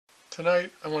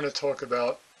Tonight I want to talk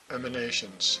about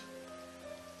emanations.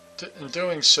 In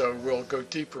doing so, we'll go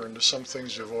deeper into some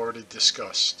things we've already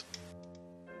discussed.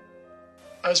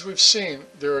 As we've seen,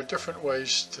 there are different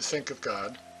ways to think of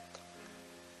God,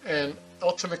 and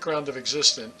ultimate ground of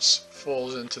existence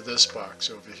falls into this box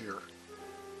over here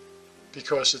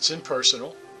because it's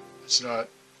impersonal. It's not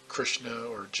Krishna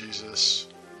or Jesus,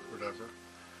 whatever.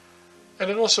 And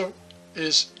it also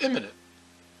is immanent.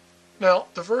 Now,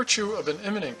 the virtue of an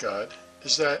immanent God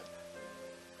is that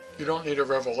you don't need a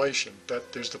revelation,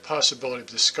 that there's the possibility of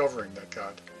discovering that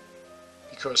God,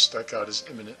 because that God is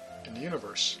immanent in the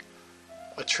universe.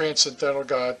 A transcendental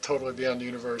God, totally beyond the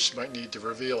universe, might need to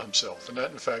reveal himself. And that,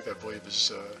 in fact, I believe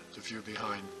is the view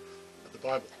behind the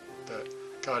Bible, that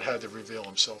God had to reveal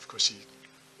himself because he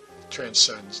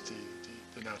transcends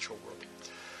the natural world.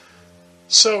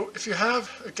 So, if you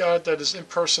have a God that is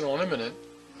impersonal and immanent,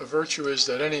 a virtue is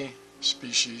that any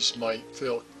species might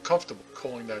feel comfortable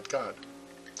calling that God.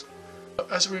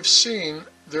 As we've seen,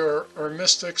 there are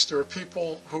mystics, there are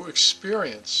people who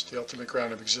experience the ultimate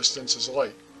ground of existence as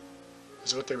light,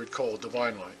 is what they would call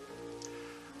divine light.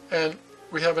 And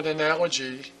we have an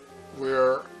analogy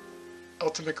where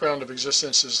ultimate ground of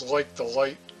existence is like the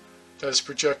light that is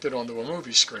projected onto a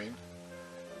movie screen,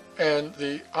 and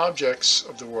the objects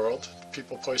of the world,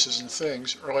 people, places, and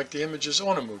things, are like the images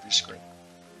on a movie screen.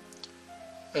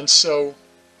 And so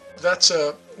that's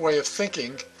a way of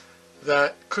thinking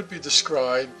that could be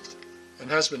described and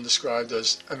has been described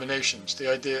as emanations. The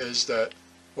idea is that,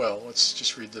 well, let's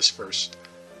just read this first.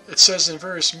 It says in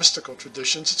various mystical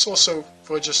traditions, it's also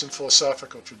religious and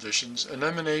philosophical traditions, an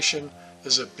emanation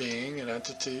is a being, an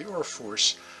entity, or a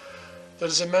force that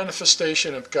is a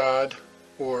manifestation of God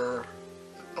or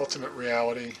ultimate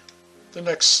reality.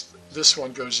 This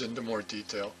one goes into more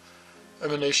detail.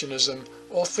 Emanationism,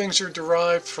 all things are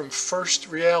derived from first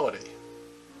reality.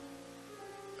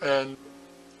 And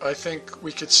I think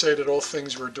we could say that all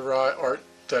things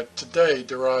that today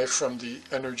derive from the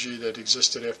energy that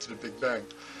existed after the Big Bang.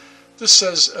 This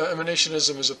says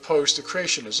emanationism is opposed to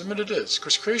creationism, and it is,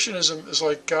 because creationism is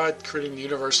like God creating the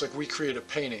universe like we create a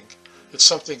painting. It's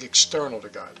something external to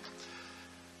God.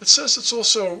 It says it's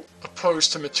also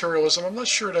opposed to materialism. I'm not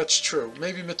sure that's true.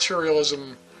 Maybe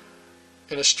materialism,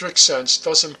 in a strict sense,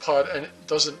 doesn't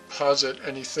posit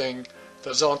anything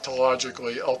that's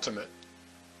ontologically ultimate.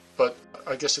 But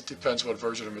I guess it depends what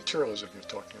version of materialism you're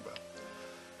talking about.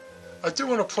 I do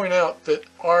want to point out that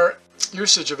our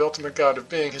usage of ultimate God of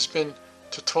being has been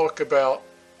to talk about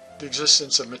the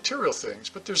existence of material things,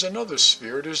 but there's another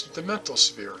sphere, there's the mental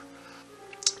sphere.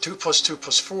 2 + 2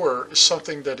 + 4 is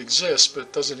something that exists, but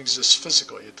it doesn't exist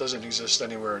physically. It doesn't exist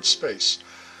anywhere in space.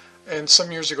 And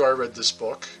some years ago I read this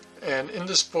book, and in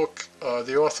this book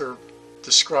the author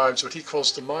describes what he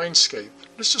calls the Mindscape.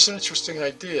 It's just an interesting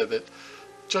idea that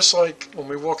just like when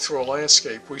we walk through a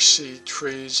landscape, we see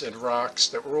trees and rocks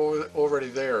that were already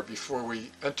there before we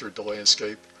entered the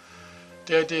landscape.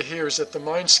 The idea here is that the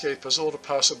mindscape has all the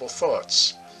possible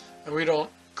thoughts, and we don't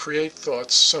create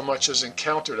thoughts so much as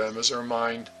encounter them as our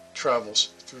mind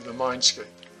travels through the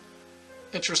mindscape.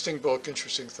 Interesting book,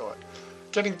 interesting thought.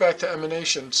 Getting back to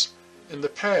emanations, in the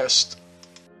past,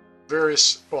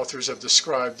 various authors have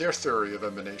described their theory of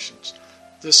emanations.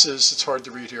 It's hard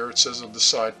to read here, it says on the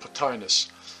side, Plotinus.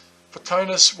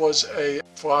 Plotinus was a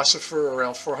philosopher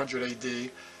around 400 AD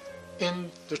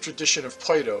in the tradition of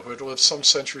Plato, who had lived some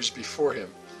centuries before him.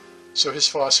 So his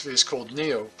philosophy is called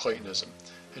neo-Platonism.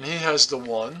 And he has the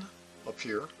one up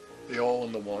here, the all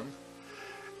in the one.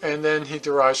 And then he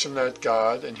derives from that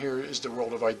God, and here is the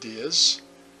world of ideas,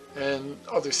 and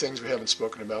other things we haven't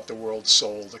spoken about, the world,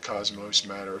 soul, the cosmos,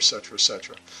 matter, etc.,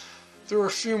 etc. There are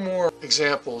a few more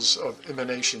examples of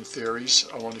emanation theories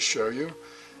I want to show you.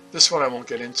 This one I won't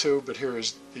get into, but here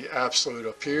is the absolute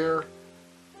up here,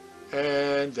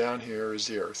 and down here is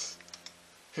the earth.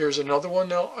 Here's another one.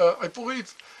 Now, I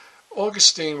believe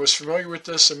Augustine was familiar with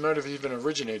this and might have even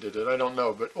originated it, I don't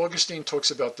know, but Augustine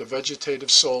talks about the vegetative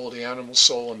soul, the animal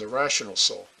soul, and the rational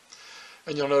soul.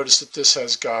 And you'll notice that this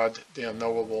has God, the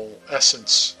unknowable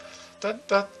essence.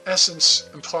 That essence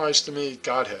implies to me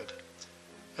Godhead,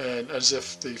 and as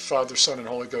if the Father, Son, and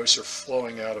Holy Ghost are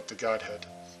flowing out of the Godhead.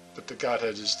 But the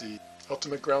Godhead is the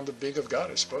ultimate ground of being of God,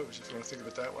 I suppose, if you want to think of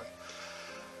it that way,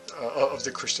 of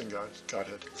the Christian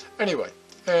Godhead. Anyway,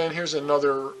 and here's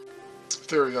another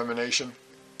theory of emanation,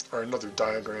 or another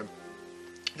diagram.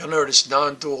 You'll notice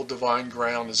non-dual divine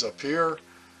ground is up here,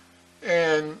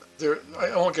 and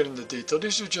I won't get into detail.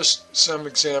 These are just some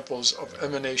examples of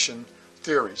emanation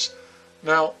theories.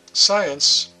 Now,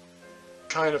 science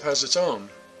kind of has its own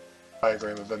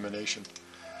diagram of emanation.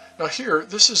 Now here,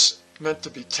 this is meant to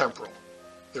be temporal.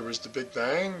 there was the Big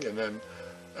Bang, and then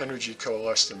energy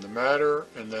coalesced into matter,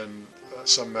 and then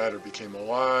some matter became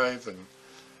alive, and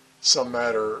some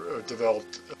matter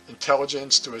developed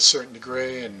intelligence to a certain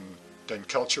degree, and then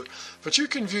culture. But you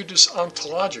can view this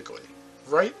ontologically,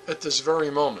 right at this very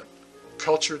moment.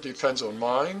 Culture depends on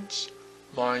minds.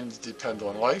 Minds depend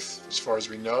on life. As far as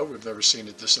we know, we've never seen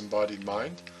a disembodied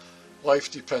mind. Life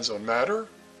depends on matter.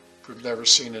 We've never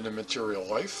seen an immaterial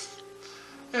life.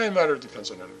 And matter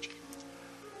depends on energy.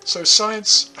 So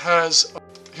science has,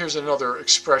 here's another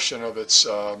expression of its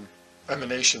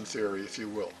emanation theory, if you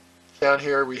will. Down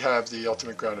here we have the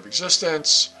ultimate ground of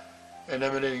existence, and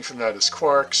emanating from that is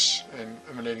quarks, and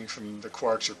emanating from the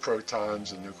quarks are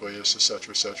protons and nucleus,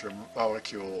 etc.,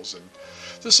 molecules, and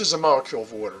this is a molecule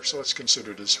of water, so let's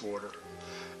consider this water.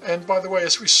 And by the way,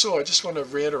 as we saw, I just want to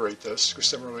reiterate this,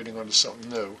 because I'm relating on to something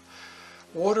new.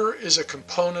 Water is a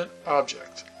component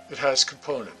object. It has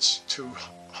components, 2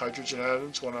 hydrogen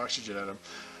atoms, 1 oxygen atom.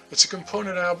 It's a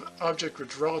component object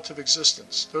with relative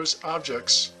existence. Those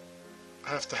objects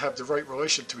have to have the right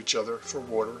relation to each other for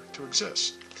water to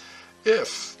exist.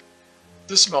 If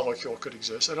this molecule could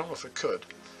exist, I don't know if it could,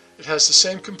 it has the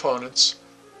same components,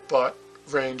 but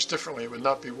arranged differently. It would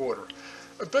not be water.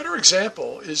 A better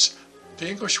example is the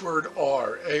English word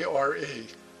R, A-R-E,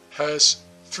 has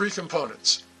 3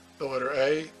 components, the letter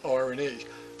A, R, and E.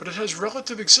 But it has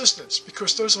relative existence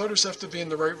because those letters have to be in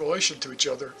the right relation to each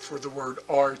other for the word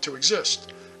R to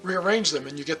exist. Rearrange them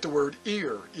and you get the word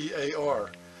ear,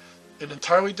 E-A-R, an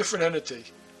entirely different entity.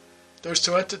 Those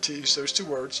 2 entities, those 2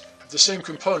 words, have the same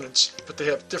components, but they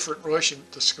have different relation.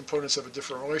 The components have a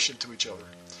different relation to each other.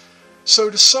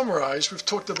 So to summarize, we've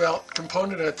talked about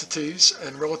component entities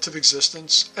and relative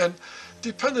existence, and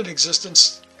dependent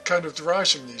existence kind of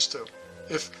derives from these 2.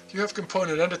 If you have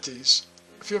component entities,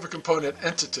 if you have a component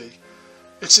entity,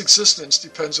 its existence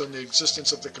depends on the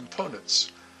existence of the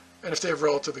components. And if they have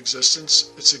relative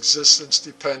existence, its existence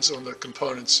depends on the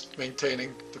components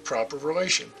maintaining the proper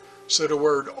relation. So the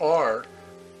word R,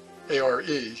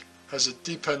 A-R-E, has a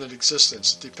dependent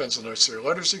existence. It depends on those 3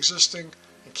 letters existing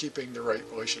and keeping the right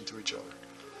relation to each other.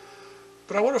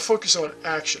 But I want to focus on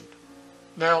action.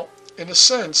 Now, in a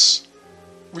sense,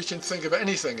 we can think of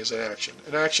anything as an action.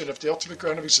 An action of the ultimate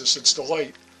ground of existence, the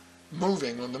light,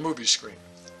 moving on the movie screen.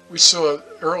 We saw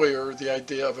earlier the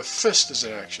idea of a fist as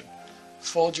an action.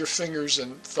 Fold your fingers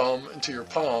and thumb into your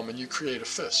palm and you create a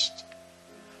fist.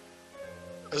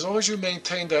 As long as you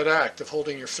maintain that act of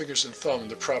holding your fingers and thumb in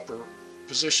the proper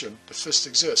position, the fist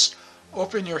exists.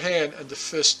 Open your hand and the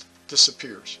fist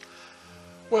disappears.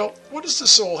 Well, what does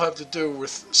this all have to do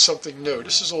with something new?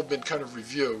 This has all been kind of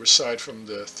review aside from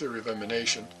the theory of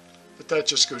emanation, but that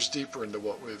just goes deeper into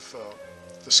what we've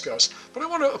discussed. But I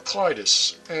want to apply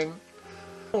this, and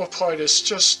I'll apply this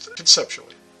just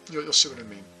conceptually. You'll see what I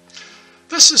mean.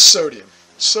 This is sodium.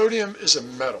 Sodium is a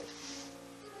metal,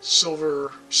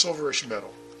 silverish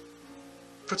metal.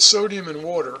 Put sodium in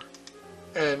water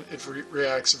and it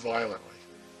reacts violently.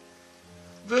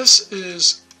 This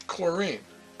is chlorine.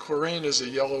 Chlorine is a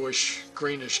yellowish,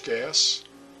 greenish gas.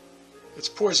 It's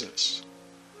poisonous.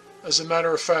 As a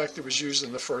matter of fact, it was used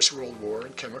in the First World War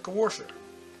in chemical warfare.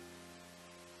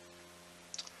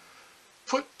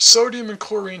 Put sodium and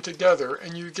chlorine together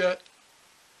and you get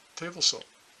table salt.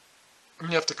 I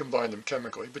mean, you have to combine them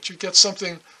chemically, but you get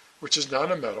something which is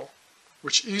not a metal,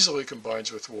 which easily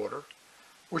combines with water,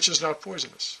 which is not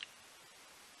poisonous.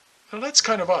 Now that's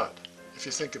kind of odd, if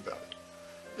you think about it.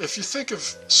 If you think of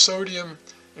sodium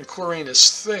and chlorine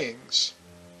as things,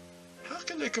 how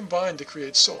can they combine to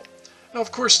create salt? Now,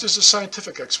 of course, there's a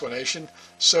scientific explanation.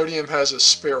 Sodium has a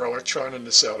spare electron in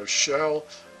its outer shell.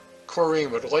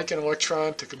 Chlorine would like an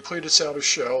electron to complete its outer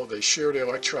shell. They share the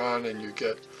electron and you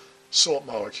get salt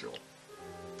molecule.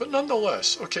 But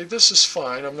nonetheless, okay, this is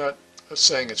fine. I'm not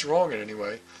saying it's wrong in any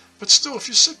way. But still, if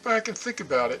you sit back and think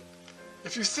about it,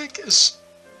 if you think as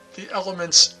the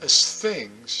elements as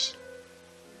things,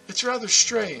 it's rather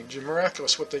strange and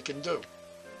miraculous what they can do.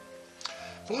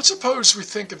 But let's suppose we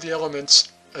think of the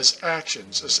elements as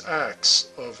actions, as acts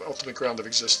of ultimate ground of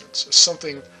existence, as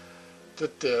something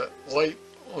that the light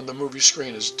on the movie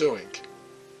screen is doing.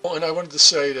 And I wanted to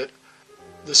say that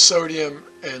the sodium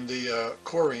and the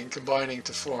chlorine combining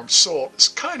to form salt is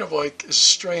kind of like as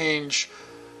strange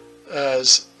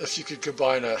as if you could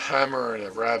combine a hammer and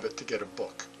a rabbit to get a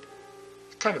book.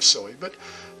 Kind of silly, but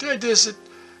the idea is that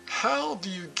how do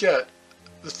you get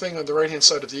the thing on the right hand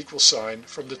side of the equal sign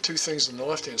from the 2 things on the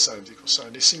left hand side of the equal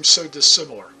sign? They seem so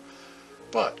dissimilar.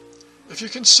 But if you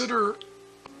consider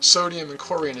sodium and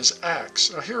chlorine as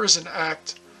acts, now here is an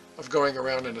act of going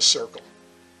around in a circle.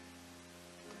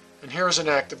 And here is an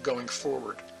act of going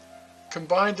forward.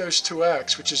 combine those two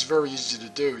acts, which is very easy to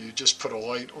do. You just put a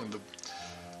light on the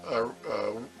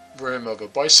rim of a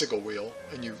bicycle wheel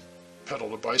and you pedal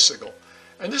the bicycle.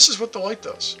 And this is what the light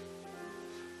does.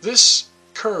 This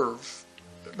curve,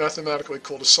 mathematically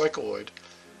called a cycloid,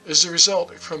 is the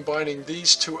result of combining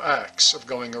these two acts of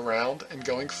going around and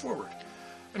going forward.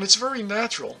 And it's very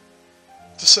natural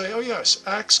to say, oh yes,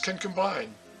 acts can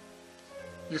combine.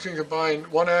 You can combine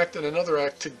one act and another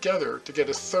act together to get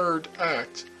a third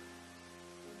act,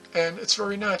 and it's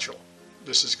very natural.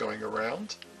 This is going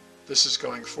around, this is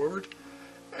going forward,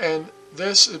 and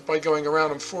this, by going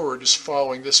around and forward, is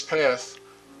following this path,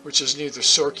 which is neither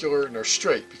circular nor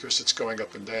straight, because it's going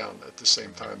up and down at the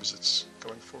same time as it's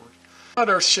going forward. Not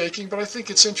earth-shaking, but I think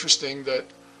it's interesting that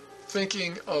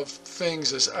thinking of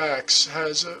things as acts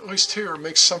has, at least here,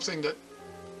 makes something that,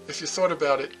 if you thought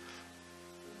about it,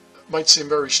 might seem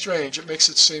very strange. It makes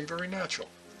it seem very natural.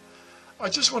 I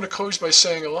just want to close by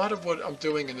saying a lot of what I'm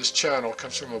doing in this channel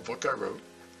comes from a book I wrote.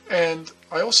 And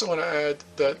I also want to add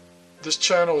that this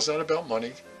channel is not about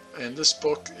money, and this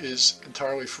book is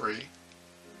entirely free.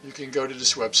 You can go to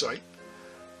this website,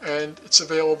 and it's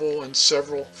available in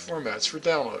several formats for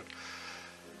download.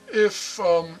 If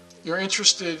you're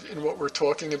interested in what we're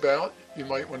talking about, you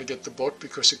might want to get the book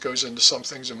because it goes into some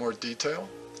things in more detail.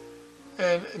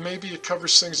 And maybe it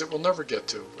covers things that we'll never get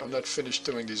to. I'm not finished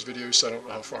doing these videos, so I don't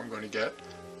know how far I'm going to get.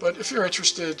 But if you're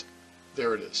interested,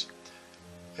 there it is.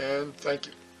 And thank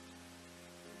you.